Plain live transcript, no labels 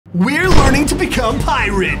We're learning to become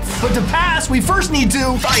pirates, but to pass, we first need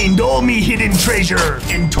to find all me hidden treasure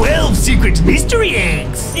and 12 secret mystery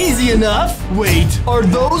eggs. Easy enough. Wait, are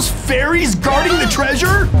those fairies guarding the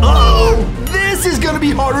treasure? Uh-oh, this is gonna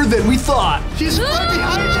be harder than we thought. She's right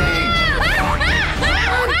behind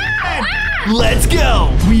me. Let's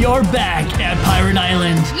go. We are back at Pirate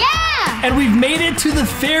Island. Yeah! And we've made it to the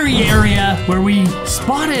fairy area where we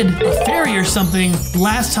spotted a fairy or something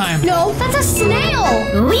last time. No, that's a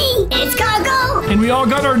snail. Wee, it's cargo. And we all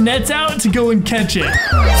got our nets out to go and catch it.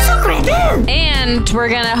 And we're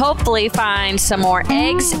gonna hopefully find some more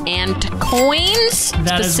eggs and coins.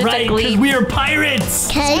 That is right, because we are pirates.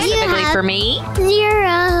 Specifically for me.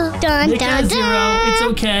 0. Dun, Nick dun, has 0. dun. It's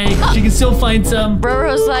okay. She can still find some.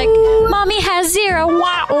 Roro's like, Mommy has 0.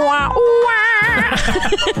 Wah, wah, wah.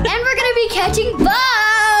 And we're gonna be catching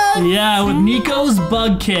bugs. Yeah, with Niko's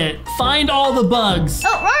bug kit. Find all the bugs. Oh,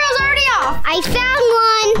 Roro's already off. I found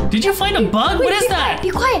one. Did you find a bug? What is that? Be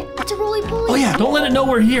quiet. It's a roly-poly. Oh yeah, don't let it know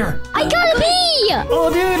we're here. I got a bee.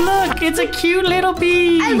 Oh dude, look, it's a cute little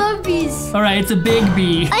bee. I love bees. All right, it's a big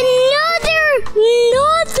bee. Another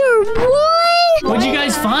one. What'd you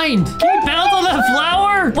guys find? Can you bounce on that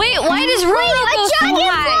flower? Wait, why does Roro go A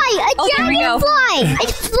dragonfly. fly?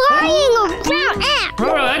 It's flying around.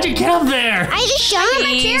 Roro, how'd you get up there? I just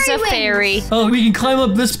jumped. She's a fairy. Oh, we can climb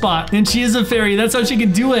up this spot, and she is a fairy. That's how she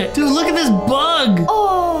can do it. Dude, look at this bug.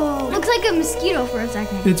 Oh, looks like a mosquito for a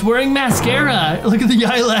second. It's wearing mascara. Look at the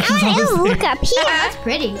eyelashes on this Oh, thing. look up here. That's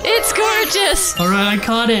pretty. It's gorgeous. All right, I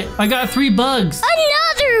caught it. I got 3 bugs.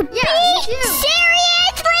 Another bee. me too. Seriously?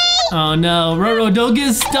 Oh no, Roro, don't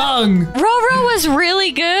get stung. Roro was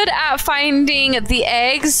really good at finding the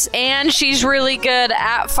eggs, and she's really good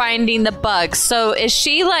at finding the bugs. So is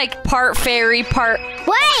she like part fairy, part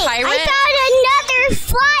Wait, pirate? I found another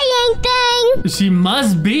flying thing. She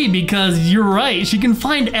must be, because you're right. She can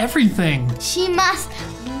find everything. She must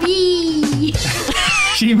be.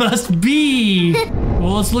 She must be.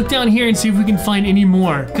 Well, let's look down here and see if we can find any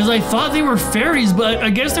more. Because I thought they were fairies, but I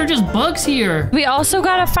guess they're just bugs here. We also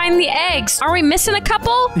gotta find the eggs. Are we missing a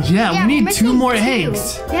couple? Yeah, Yeah, we we're need 2 missing more 2.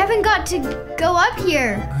 eggs. We haven't got to go up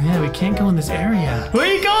here. Oh yeah, we can't go in this area. Where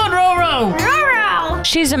are you going, Roro? Roro.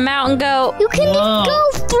 She's a mountain goat. You can Whoa. go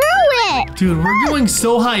through it. Dude, we're going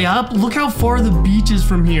so high up. Look how far the beach is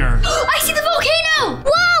from here. I see the volcano.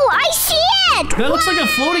 Whoa, I see it. That looks like a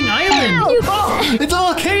floating island. Oh, it's a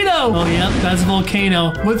volcano. Oh, yep, that's a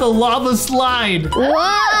volcano with a lava slide. Whoa. I'm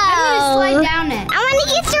gonna slide down it. I want to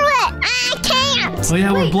get through it. I can't. Oh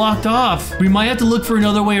yeah, we're blocked off. We might have to look for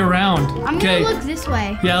another way around. I'm gonna look this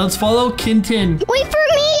way. Yeah, let's follow Kin Tin. Wait for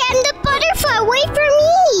me. I'm the butterfly. Wait for me.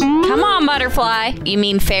 Come on, butterfly. You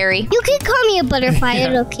mean fairy? You can call me a butterfly. Yeah. I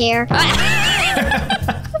don't care.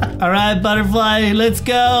 All right, butterfly, let's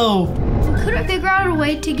go. Could I figure out a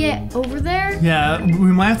way to get over there? Yeah,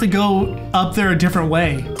 we might have to go up there a different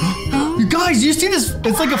way. You guys, you see this?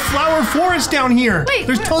 It's like a flower forest down here. Wait,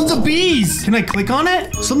 There's tons of bees. Can I click on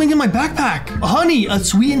it? Something in my backpack. Honey, a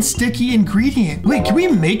sweet and sticky ingredient. Wait, can we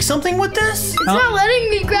make something with this? It's not letting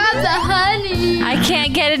me grab the honey. I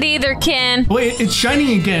can't get it either, Kin. Wait, it's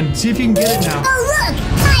shining again. See if you can get it now. Oh, look.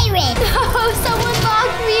 Pirate. Oh, someone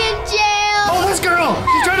locked me in jail. Oh, this girl!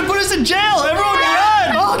 She's trying to put us in jail! Everyone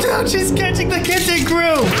run! Oh, dude, she's catching the Kin Tin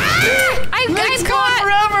Krew! I'm Nick's gone caught.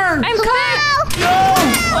 forever! I'm caught. No!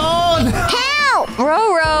 Oh, no! Help.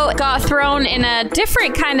 Roro got thrown in a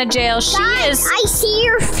different kind of jail. She Guys, is I see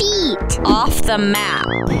your feet. off the map.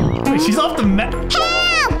 Wait, she's off the map. Help.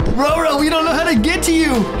 Roro, we don't know how to get to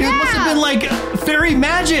you. It must have been like fairy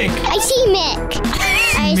magic. I see Mick.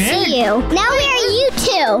 I Mick? see you. Now where are you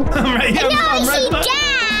two? Right, And now I I'm see right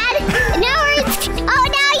Dad. And now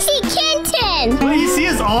now I see Kin Tin. Wait, you see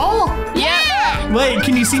us all? Yeah. Wait,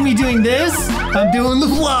 can you see me doing this? I'm doing the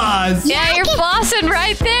floss. Yeah, you're flossing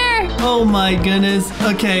right there. Oh my goodness.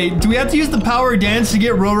 Okay, do we have to use the power dance to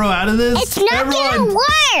get Roro out of this? It's not gonna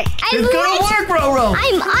work. It's gonna work, Roro.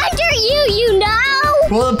 I'm under you know.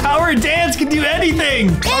 Well, the power dance can do anything.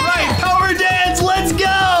 All right, power dance, let's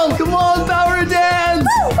go. Come on, power dance.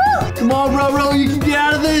 Woo, woo. Come on, Roro, you can get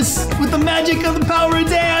out of this with the magic of the power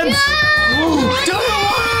dance. Ooh, do it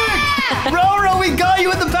work. Roro, we got you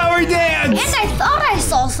with the power dance. And I thought I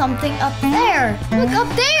saw something up there. Look up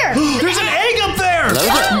there. There's an egg up there. We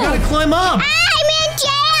gotta climb up. I'm in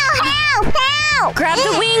jail. Help, help. go. Grab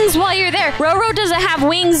the wings while you're there. Roro doesn't have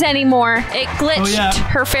wings anymore. It glitched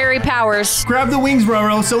her fairy powers. Grab the wings,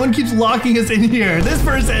 Roro. Someone keeps locking us in here. This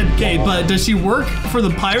person. Okay, but does she work for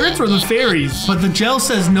the pirates or the fairies? But the gel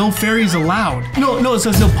says no fairies allowed. No, it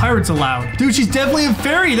says no pirates allowed. Dude, she's definitely a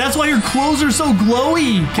fairy. That's why her clothes are so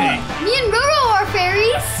glowy. Okay. Me and Roro are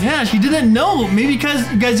fairies. Yeah, she didn't know. Maybe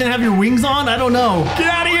because you guys didn't have your wings on. I don't know. Get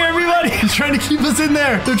out of here, everybody. They're trying to keep us in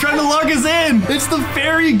there. They're trying to lock us in. It's the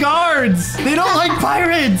fairy guards. They don't like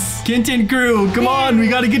pirates. Kin Tin Krew, come on. We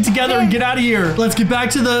got to get together and get out of here. Let's get back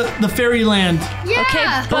to the fairyland. Yeah.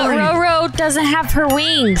 Okay, but Roro doesn't have her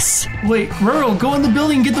wings. Wait, Roro, go in the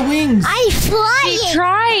building and get the wings. I fly. She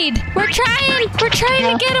tried. We're trying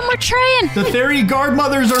to get them. We're trying. The fairy guard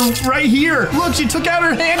mothers are right here. Look, she took out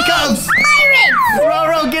her handcuffs. Pirates.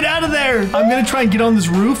 Roro, get out of there. I'm going to try and get on this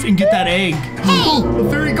roof and get that egg. Hey. The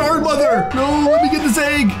fairy guard mother. No, let me get this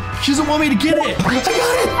egg. She doesn't want me to get it. I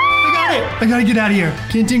got it. I gotta get out of here.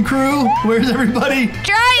 Kin Tin Krew, where's everybody?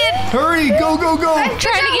 Trying. Hurry, go. I'm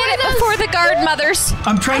trying to get it before the guard mothers.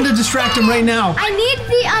 I'm trying to distract him right now. I need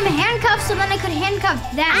the handcuffs so then I could handcuff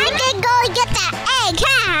them. I can go and get that egg.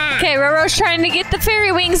 Ha. Okay, Roro's trying to get the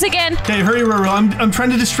fairy wings again. Okay, hurry, Roro. I'm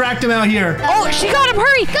trying to distract him out here. Oh, she got him.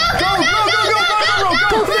 Hurry. Go.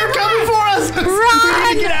 They're coming for us. Run. We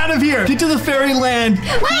need to get out of here. Get to the fairyland.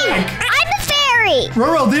 Wait, I'm the fairy.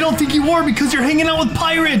 Roro, they don't think you are because you're hanging out with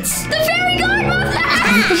pirates. The fairy guard mother.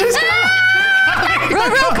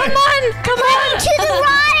 Roro, come on. To the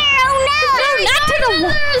water. Oh no. Not to the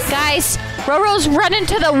water. Guys, Roro's running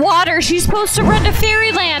to the water. She's supposed to run to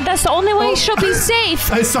fairyland. That's the only way she'll be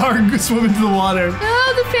safe. I saw her swim into the water.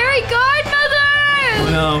 Oh, the fairy guard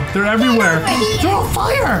mother. No, they're everywhere. They're on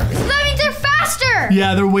fire. So that means they're faster.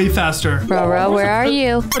 Yeah, they're way faster. Roro, where are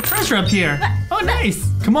you? A treasure up here. Oh, nice.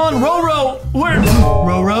 Come on, Roro. Where?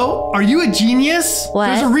 Roro, are you a genius? What?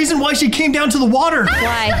 There's a reason why she came down to the water.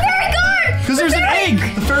 Why? The fairy guard. Because there's an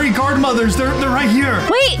egg. The fairy guard mothers, they're right here.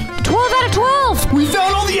 Wait, 12 out of 12. We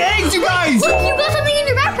found all the eggs, you guys. Look, you got something in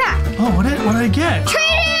your backpack. Oh, what did I get?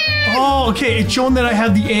 Trading. Oh, okay. It's showing that I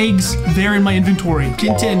have the eggs there in my inventory.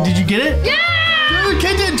 Kin Tin, did you get it? Yeah. Dude,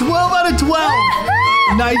 Kin Tin, 12 out of 12.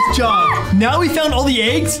 Nice job. Now we found all the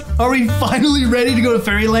eggs. Are we finally ready to go to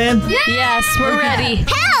Fairyland? Yeah. Yes, we're ready.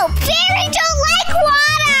 Help! Fairies don't like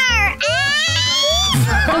water.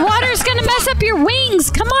 The water's gonna mess up your wings.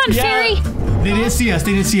 Come on, fairy. They didn't see us.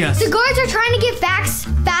 The guards are trying to get back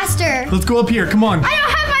faster. Let's go up here. Come on. I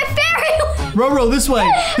don't have my fairy wings. Roro, this way.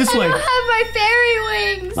 This way. I don't have my fairy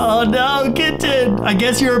wings. Oh no, Kin Tin. I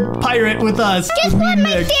guess you're a pirate with us. Guess what?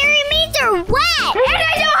 My fairy meats are wet. And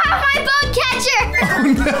I don't have my bug catcher. Oh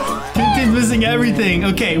no. Kin Tin's missing everything.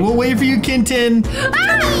 Okay, we'll wait for you, Kin Tin.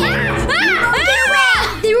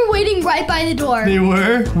 They were waiting right by the door. They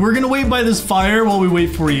were. We're gonna wait by this fire while we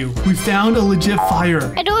wait for you. We found a legit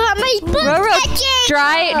fire. I don't have my bug catcher.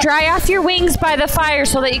 Dry off your wings by the fire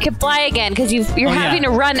so that you can fly again because you're having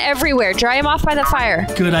to run everywhere. Dry them off by the fire.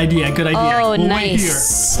 Good idea. Oh, we'll nice. Wait here.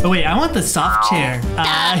 Oh wait, I want the soft chair.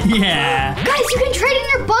 Yeah. Guys, you can trade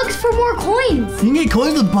in your bugs for more coins. You can get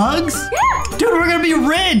coins with bugs? Yeah. Dude, we're gonna be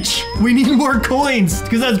rich. We need more coins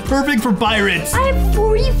because that's perfect for pirates. I have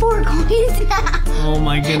 44 coins now. Oh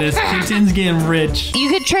my goodness, Kin Tin's getting rich. You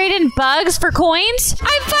could trade in bugs for coins?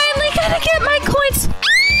 I'm finally gonna get my coins.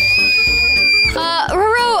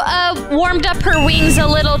 Roro warmed up her wings a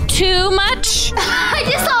little too much. I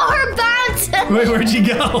just saw her bounce. Wait, where'd she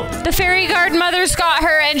go? The fairy guard mother's got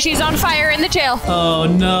her and she's on fire in the jail. Oh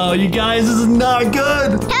no, you guys, this is not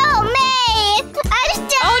good. Help me! I'm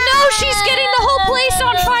stuck. Oh no, she's getting the whole place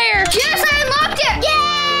on fire. Yes, I unlocked it. Yeah!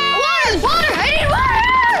 Water, I need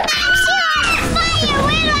water. I'm stuck. Fire!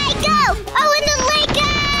 Where do I go? Oh, in the lake!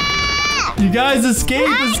 Ah! You guys, escape.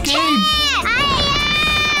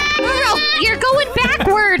 Roro, you're going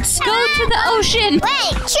backwards. Go to the ocean.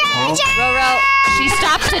 Wait, treasure! Roro, she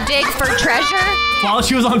stopped to dig for treasure. While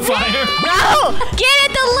she was on fire. No! Get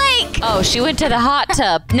at the lake! Oh, she went to the hot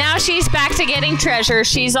tub. Now she's back to getting treasure.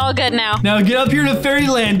 She's all good now. Now get up here to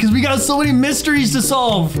Fairyland because we got so many mysteries to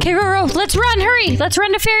solve. Okay, Roro, let's run. Hurry. Let's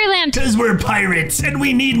run to Fairyland. Because we're pirates and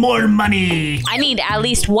we need more money. I need at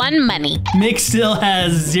least one money. Mick still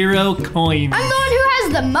has 0 coins. I'm the one who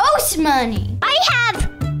has the most money. I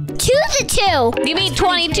have 2 You mean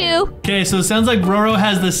 22? Okay, so it sounds like Roro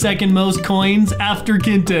has the second most coins after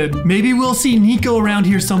Kin Tin. Maybe we'll see Niko around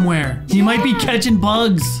here somewhere. He might be catching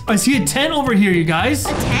bugs. I see a tent over here, you guys. A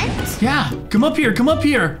tent? Yeah, come up here, come up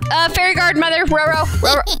here. Fairy guard mother, Roro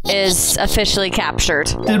is officially captured.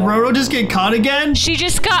 Did Roro just get caught again? She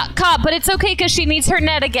just got caught, but it's okay because she needs her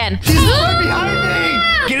net again. She's right behind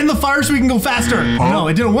me. Get in the fire so we can go faster. Oh, no,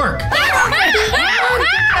 it didn't work.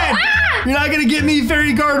 You're not gonna get me,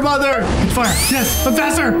 fairy guard mother. Fire. Yes, I'm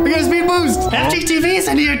faster. I got a speed boost. FTTV's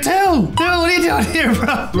in here too. Dude, what are you doing here, bro?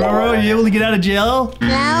 Roro, are you able to get out of jail?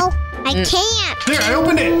 No, I can't. There, I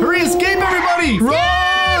opened it. Hurry, escape, everybody.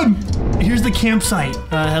 Run! Here's the campsite.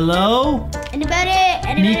 Hello? Anybody?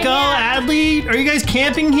 Niko, Adley, are you guys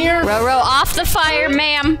camping here? Roro, off the fire,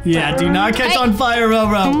 ma'am. Yeah, do not catch on fire,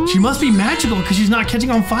 Roro. She must be magical because she's not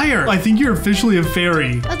catching on fire. I think you're officially a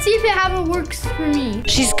fairy. Let's see if it works for me.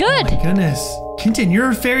 She's good. Goodness. Kin Tin, you're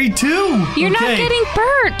a fairy too. You're not getting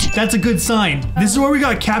burnt. That's a good sign. This is where we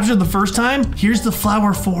got captured the first time. Here's the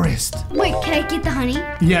flower forest. Wait, can I get the honey?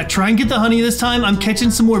 Yeah, try and get the honey this time. I'm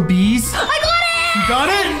catching some more bees. I got it! You got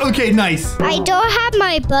it? Okay, nice. I don't have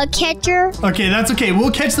my bug catcher. Okay, that's okay.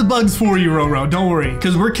 We'll catch the bugs for you, Roro. Don't worry.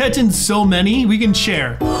 Because we're catching so many, we can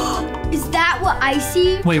share. Is that what I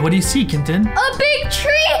see? Wait, what do you see, Kin Tin? A big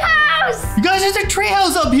tree house! You guys, there's a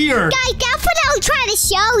treehouse up here. Guys, that's what I was trying to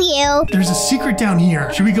show you. There's a secret down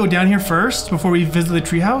here. Should we go down here first before we visit the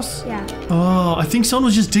treehouse? Yeah. Oh, I think someone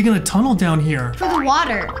was just digging a tunnel down here. For the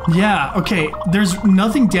water. Yeah, okay. There's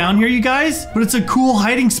nothing down here, you guys, but it's a cool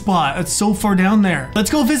hiding spot. It's so far down there. Let's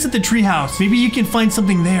go visit the treehouse. Maybe you can find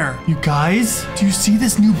something there. You guys, do you see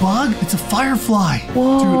this new bug? It's a firefly.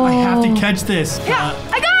 Whoa. Dude, I have to catch this. Yeah,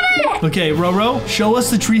 I got it! Okay, Roro, show us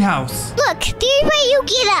the treehouse. Look, this is where you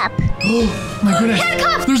get up. Oh my goodness.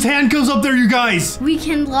 Handcuffs! There's handcuffs up there, you guys. We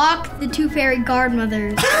can lock the two fairy guard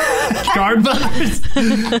mothers. Guard mothers?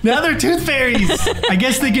 Now they're tooth fairies. I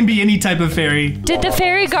guess they can be any type of fairy. Did the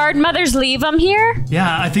fairy guard mothers leave them here?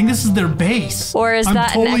 Yeah, I think this is their base. Or is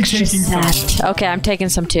that totally an extra taking some. set? Okay, I'm taking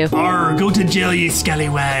some too. Arr, go to jail, you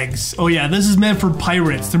scallywags. Oh yeah, this is meant for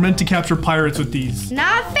pirates. They're meant to capture pirates with these.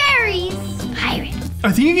 Not fairies. Pirates.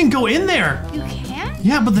 I think you can go in there. You can?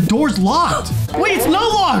 Yeah, but the door's locked. Wait, it's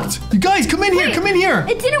not locked. You guys, come in here, come in here.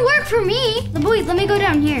 It didn't work for me. The boys, let me go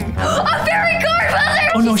down here. A fairy guard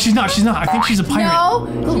mother! Oh no, she's not. I think she's a pirate.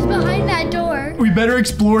 No, she's behind that door. We better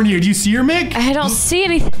explore in here. Do you see her, Mick? I don't see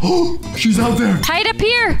anything. Oh, she's out there. Hide up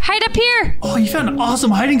here. Hide up here. Oh, you found an awesome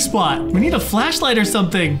hiding spot. We need a flashlight or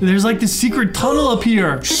something. There's like this secret tunnel up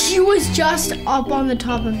here. She was just up on the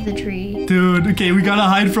top of the tree. Dude, okay, we gotta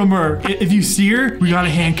hide from her. If you see her, we gotta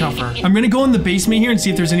handcuff her. I'm gonna go in the basement here and see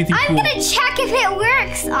if there's anything I'm cool. gonna check if it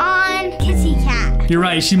works on Kissy Cat. You're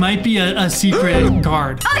right, she might be a secret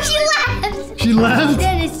guard. Oh, she left! She left?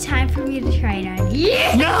 Then it's time for me to try it on you.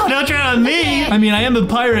 No, don't try it on me. I mean, I am a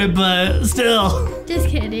pirate, but still. Just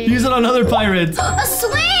kidding. Use it on other pirates. A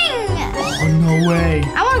swing! Oh, no way.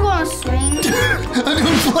 I wanna go on a swing. I'm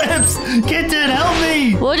doing flips. Kin Tin, help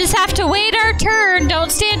me. We'll just have to wait our turn.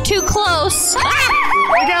 Don't stand too close. Look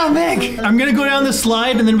out, Mick. I'm gonna go down the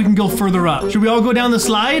slide and then we can go further up. Should we all go down the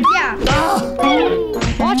slide? Yeah. Ah.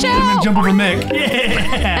 Watch I'm gonna out. jump over Mick.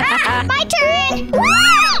 Yeah. My turn.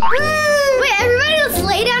 Wait, everybody let's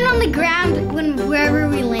lay down on the ground wherever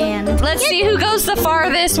we land. Let's see who goes the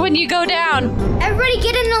farthest when you go down. Everybody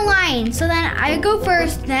get in a line. So then I go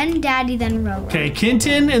first, then Daddy, then Ro. Okay, Kin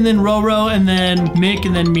Tin and then Roro and then Mick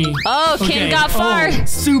and then me. Oh, Kin got far. Oh,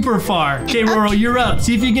 super far. Okay, Roro, you're up.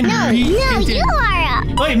 See if you can beat Kin Tin. You are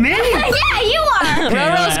up. Wait, me? Yeah, you are. Okay,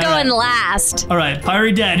 Roro's all going right. last. All right,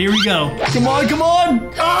 Pirate Dad, here we go. Come on, come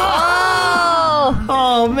on. Oh,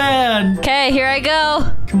 Oh. man. Okay, here I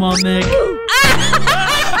go. Come on, Mick.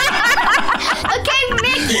 Okay,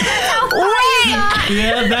 Mickey, that's how far you got.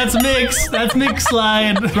 Yeah, that's Mick's. That's Mick's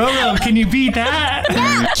slide. Roro, can you beat that?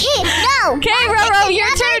 Kid, no. Okay, Roro, your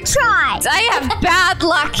turn. Try. I have bad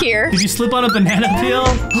luck here. Did you slip on a banana peel?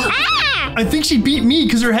 Ah. I think she beat me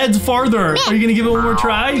because her head's farther. Are you gonna give it one more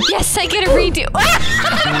try? Yes, I get a redo.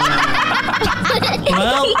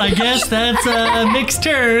 Well, I guess that's Mick's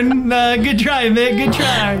turn. Good try, Mick. Good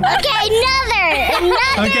try. Okay, another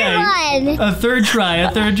one. A third try.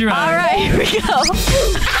 All right, here we go.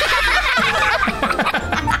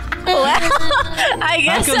 Well, I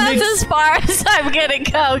guess come that's Nick's- as far as I'm gonna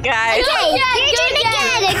go, guys. Okay, your turn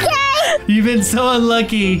again, okay? You've been so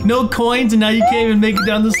unlucky. No coins, and now you can't even make it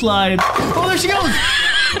down the slide. Oh, there she goes.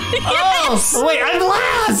 Oh, wait, I'm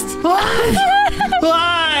last. What?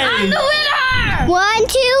 Why? The winner! 1,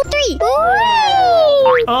 2, 3. Woo!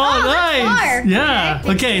 Oh, nice. far. Yeah.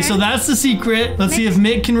 Okay, so that's the secret. Let's see if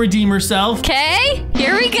Mick can redeem herself. Okay,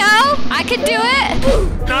 here we go. I can do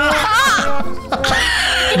it. Ah.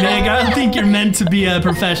 Mick, I don't think you're meant to be a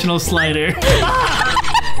professional slider.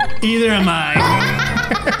 Either am I.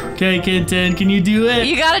 Okay, Kin Tin, can you do it?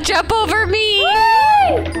 You gotta jump over me.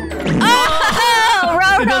 Oh,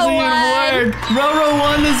 It doesn't Roro won. even work. Roro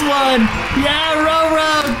won this one. Yeah,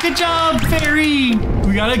 Roro. Good job, Fairy.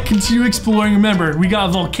 We gotta continue exploring. Remember, we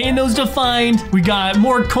got volcanoes to find. We got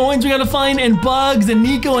more coins we gotta find, and bugs, and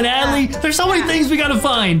Niko and Adley. There's so many things we gotta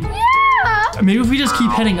find. Maybe if we just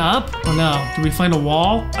keep heading up. Oh no, did we find a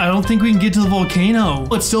wall? I don't think we can get to the volcano.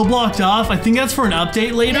 It's still blocked off. I think that's for an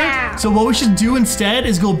update later. Yeah. So what we should do instead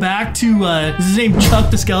is go back to, is his name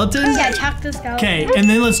Chuck the Skeleton? Yeah, Chuck the Skeleton. Okay, and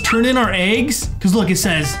then let's turn in our eggs. Because look, it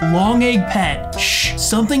says, long egg pet. Shh,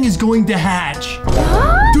 something is going to hatch.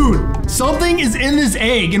 Dude, something is in this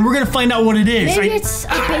egg, and we're gonna find out what it is. Maybe it's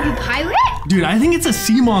a baby pirate? Dude, I think it's a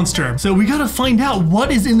sea monster. So we gotta find out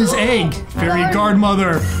what is in this egg. Fairy guard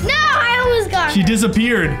mother. No, I almost got She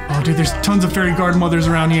disappeared. Oh, dude, there's tons of fairy guard mothers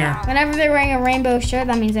around here. Whenever they're wearing a rainbow shirt,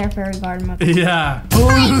 that means they're a fairy guard mother. Yeah. Oh,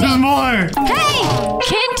 there's more. Hey,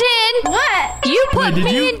 Kin Tin, What? you put Wait, did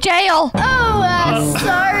me you? in jail. Oh,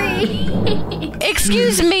 sorry.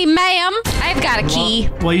 Excuse me, ma'am. I've got a key.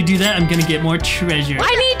 While you do that, I'm gonna get more treasure.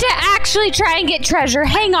 I need to actually try and get treasure.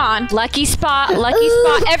 Hang on. Lucky spot, lucky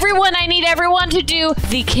spot. Everyone, I need everyone to do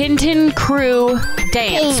the Kin Tin Krew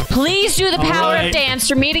dance. Please do the power right. of dance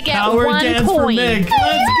for me to get Power 1 dance for coin. Meg.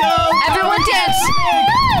 Let's go. Everyone dance.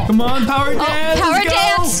 Come on, power dance. Power Let's go.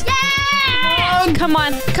 dance. Come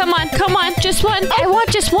on, come on, come on. Just one. I want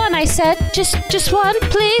just one, I said. Just one,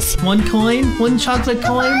 please. One coin, one chocolate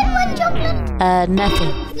coin.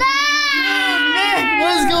 Nothing. Meg,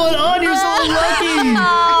 what is going on? You're so lucky.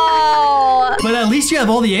 Oh. But at least you have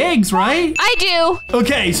all the eggs, right? I do.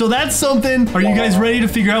 Okay, so that's something. Are you guys ready to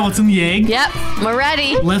figure out what's in the egg? Yep, we're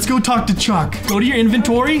ready. Let's go talk to Chuck. Go to your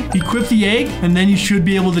inventory, equip the egg, and then you should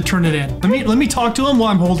be able to turn it in. Let me talk to him while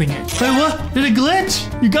I'm holding it. Wait, what? Did it glitch?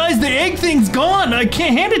 You guys, the egg thing's gone. I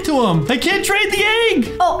can't hand it to him. I can't trade the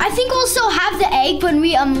egg. Oh, I think we'll still have the egg when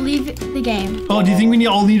we leave the game. Oh, do you think we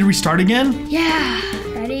all need to restart again? Yeah.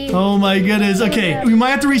 Ready? Oh my goodness. Okay, we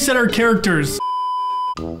might have to reset our characters.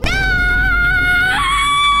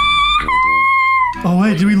 Oh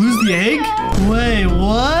wait, did we lose the egg? Wait,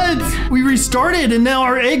 what? We restarted and now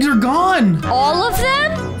our eggs are gone. All of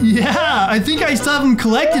them? Yeah, I think I still have them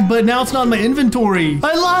collected, but now it's not in my inventory.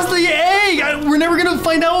 I lost the egg. We're never gonna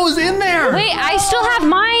find out what was in there. Wait, I still have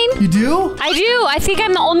mine. You do? I do. I think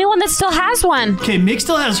I'm the only one that still has one. Okay, Mick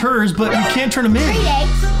still has hers, but you can't turn them in. Trade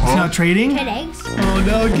eggs. It's not trading? Trade eggs. Oh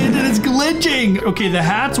no, Kin Tin, it's glitching. Okay, the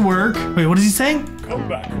hats work. Wait, what is he saying? Come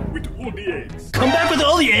back with all the eggs. Come back with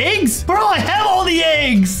all the eggs? Bro, I have all the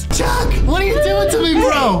eggs. Chuck, what are you doing to me,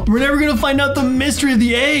 bro? We're never gonna find out the mystery of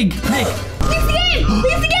the egg. Nick. Leave the game.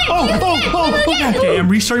 Leave the game. Okay, I'm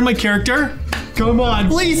restarting my character. Come on,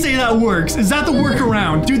 please say that works. Is that the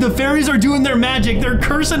workaround? Dude, the fairies are doing their magic. They're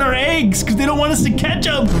cursing our eggs because they don't want us to catch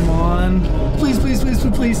them. Come on. Please, please, please,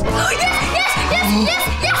 please, please. Oh,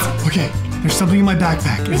 yes. Okay, there's something in my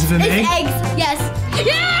backpack. Is it an egg? It's eggs. Yes.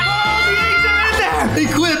 Yeah.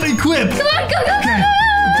 Equip. Come on, go. Okay,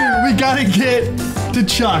 dude, we gotta get to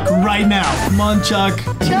Chuck right now. Come on, Chuck.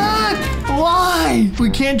 Chuck, why? We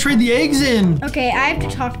can't trade the eggs in. Okay, I have to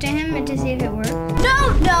talk to him to see if it works. No.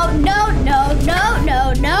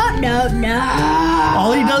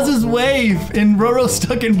 All he does is wave, and Roro's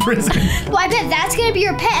stuck in prison. Well, I bet that's gonna be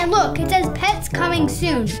your pet. And look, it says pets coming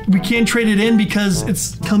soon. We can't trade it in because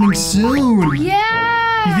it's coming soon. Yeah.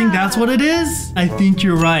 You think that's what it is? I think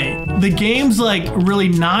you're right. The game's like really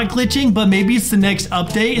not glitching, but maybe it's the next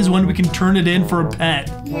update is when we can turn it in for a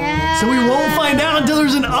pet. Yeah. So we won't find out until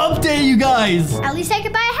there's an update, you guys. At least I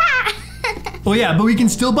could buy a hat. Oh yeah, but we can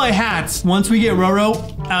still buy hats once we get Roro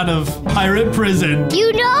out of pirate prison.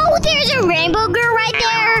 You know there's a rainbow girl right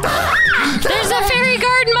there? There's a fairy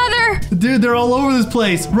guard mother. Dude, they're all over this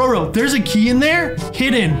place. Roro, there's a key in there,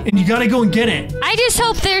 hidden, and you gotta go and get it. I just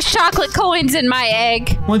hope there's chocolate coins in my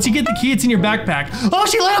egg. Once you get the key, it's in your backpack. Oh,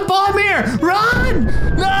 she let a bomb here! Run!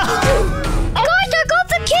 No! Guys, I got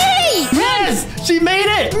the key! Yes! She made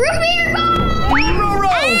it! Roro!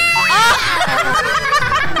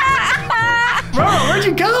 Roro, where'd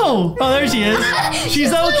you go? Oh, there she is.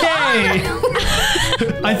 She's okay.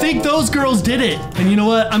 I think those girls did it. And you know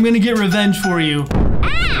what? I'm gonna get revenge for you.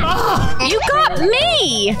 Ah! You got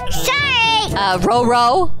me. Sorry!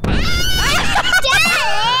 Roro.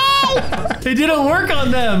 It didn't work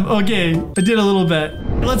on them. Okay, I did a little bit.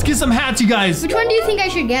 Let's get some hats, you guys. Which one do you think I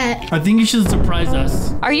should get? I think you should surprise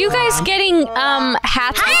us. Are you guys getting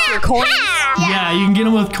hats with your coins? Yeah, you can get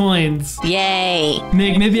them with coins. Yay.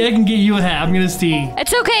 Nick, maybe I can get you a hat. I'm gonna see.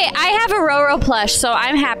 It's okay. I have a Roro plush, so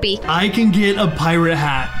I'm happy. I can get a pirate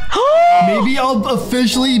hat. Maybe I'll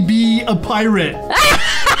officially be a pirate.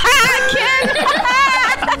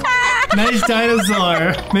 Nice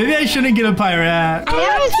dinosaur. Maybe I shouldn't get a pirate hat. I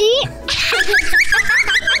want to see.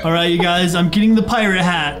 All right, you guys, I'm getting the pirate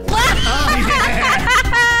hat.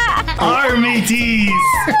 Our mateys.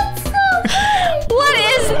 What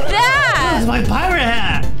is that? That's my pirate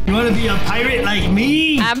hat. You want to be a pirate like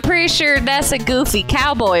me? I'm pretty sure that's a goofy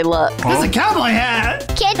cowboy look. That's a cowboy hat.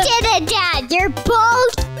 Kin Tin and Dad, you're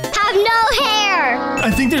both have no hair.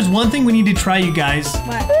 I think there's one thing we need to try, you guys.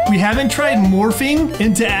 What? We haven't tried morphing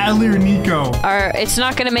into Adley or Niko. Or it's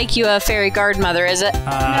not gonna make you a fairy godmother, is it?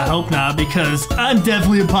 I hope not, because I'm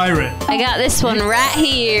definitely a pirate. I got this one right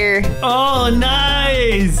here. Oh,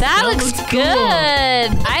 nice. That looks cool. good.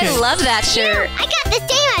 I love that shirt. I got the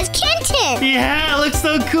same as Kin Tin. Yeah, it looks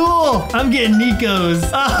so cool. I'm getting Niko's.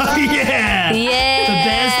 Oh, yeah. Yeah. The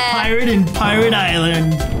best pirate in Pirate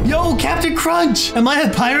Island. Yo, Captain Crunch. Am I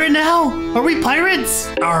a pirate now? Are we pirates?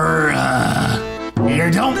 You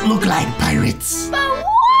don't look like pirates.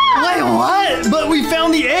 Wait, what? But we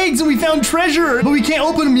found the eggs and we found treasure, but we can't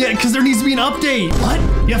open them yet because there needs to be an update. What?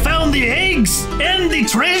 You found the eggs and the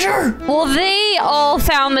treasure? Well, they all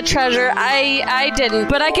found the treasure. I didn't,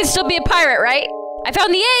 but I can still be a pirate, right? I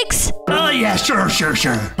found the eggs. Oh, yeah, sure.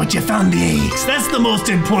 But you found the eggs. That's the most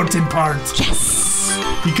important part. Yes.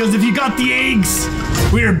 Because if you got the eggs,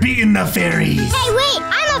 we're beating the fairies. Hey, wait,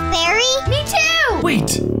 I'm a fairy. Me too.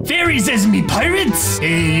 Wait, fairies as me pirates?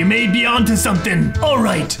 Hey, you may be onto something. All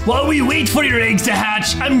right, while we wait for your eggs to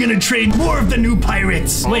hatch, I'm gonna trade more of the new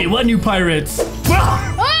pirates. Wait, what new pirates?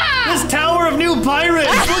 This tower of new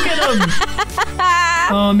pirates, look at them.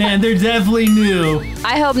 Oh man, they're definitely new.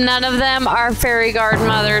 I hope none of them are fairy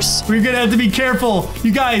godmothers. We're gonna have to be careful.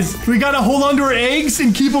 You guys, we gotta hold on to our eggs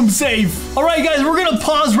and keep them safe. All right, guys, we're gonna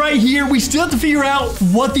pause right here. We still have to figure out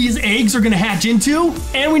what these eggs are gonna hatch into.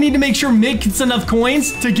 And we need to make sure Mick gets enough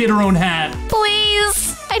coins to get her own hat.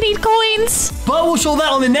 Please, I need coins. But we'll show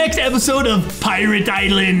that on the next episode of Pirate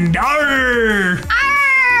Island. Arr!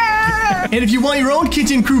 And if you want your own Kin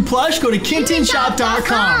Tin Krew plush, go to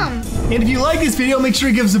kintinshop.com. And if you like this video, make sure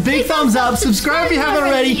to give us a big thumbs up, subscribe if you haven't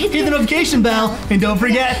already, hit the notification bell, and don't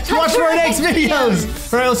forget to watch for our next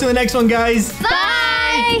videos. All right, we'll see you in the next one, guys.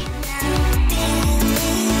 Bye.